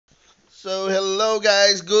So, hello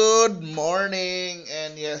guys, good morning.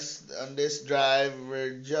 And yes, on this drive,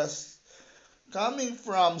 we're just coming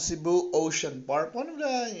from Cebu Ocean Park, one of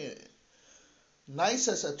the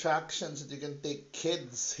nicest attractions that you can take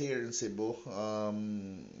kids here in Cebu.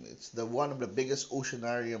 It's the one of the biggest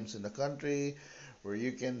oceanariums in the country where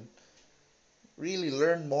you can really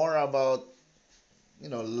learn more about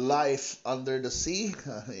life under the sea,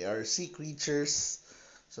 our sea creatures.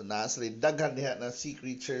 So nasally daghan diha na sea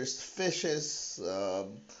creatures, fishes,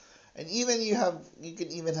 and even you can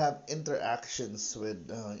even have interactions with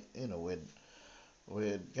with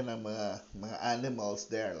mga animals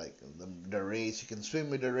there, like the rays. You can swim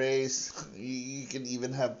with the rays. You can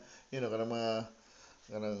even have kanang mga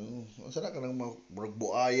kanang mga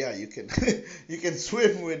buaya. You can you can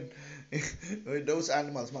swim with with those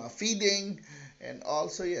animals, mga feeding. And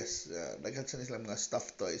also, yes, daghan sa nila mga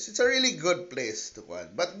stuffed toys. It's a really good place to go.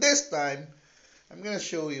 But this time, I'm gonna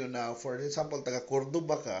show you now. For example, taga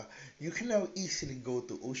Cordova ka, you can now easily go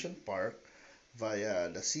to Ocean Park via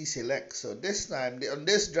the CCLEX. So this time, on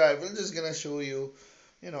this drive, we're just gonna show you,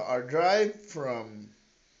 our drive from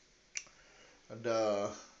the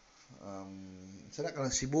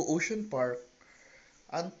Cebu Ocean Park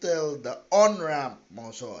until the on-ramp mo.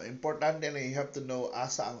 So, importante na you have to know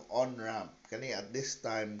asa ang on-ramp. Kani at this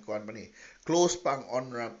time, kuan pa ni, close pa ang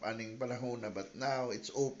on-ramp aning panahon na, but now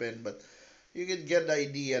it's open, but you can get the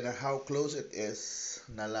idea na how close it is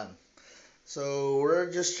na lang. So,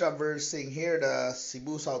 we're just traversing here the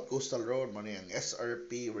Cebu South Coastal Road, man yung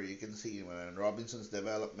SRP, where you can see Robinson's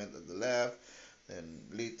Development at the left, then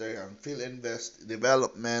later ang PhilInvest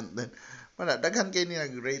Development, then daghan kay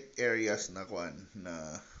niya great areas na kuan na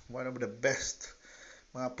one of the best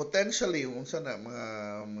mga potentially unsa na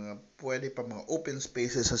mga pwede pa mga open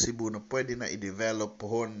spaces sa Cebu na pwede na i-develop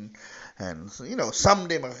pohon, and so,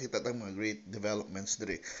 someday makakita tang mga great developments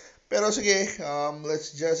dire. Pero sige,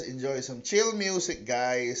 let's just enjoy some chill music,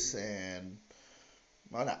 guys, and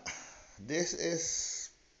wala. This is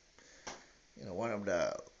one of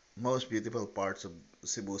the most beautiful parts of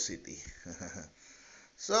Cebu City.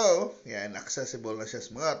 So, yan, accessible na siya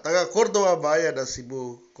sa mga taga Cordova via the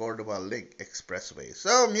Cebu Cordova Link Expressway.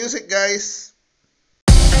 So, music, guys!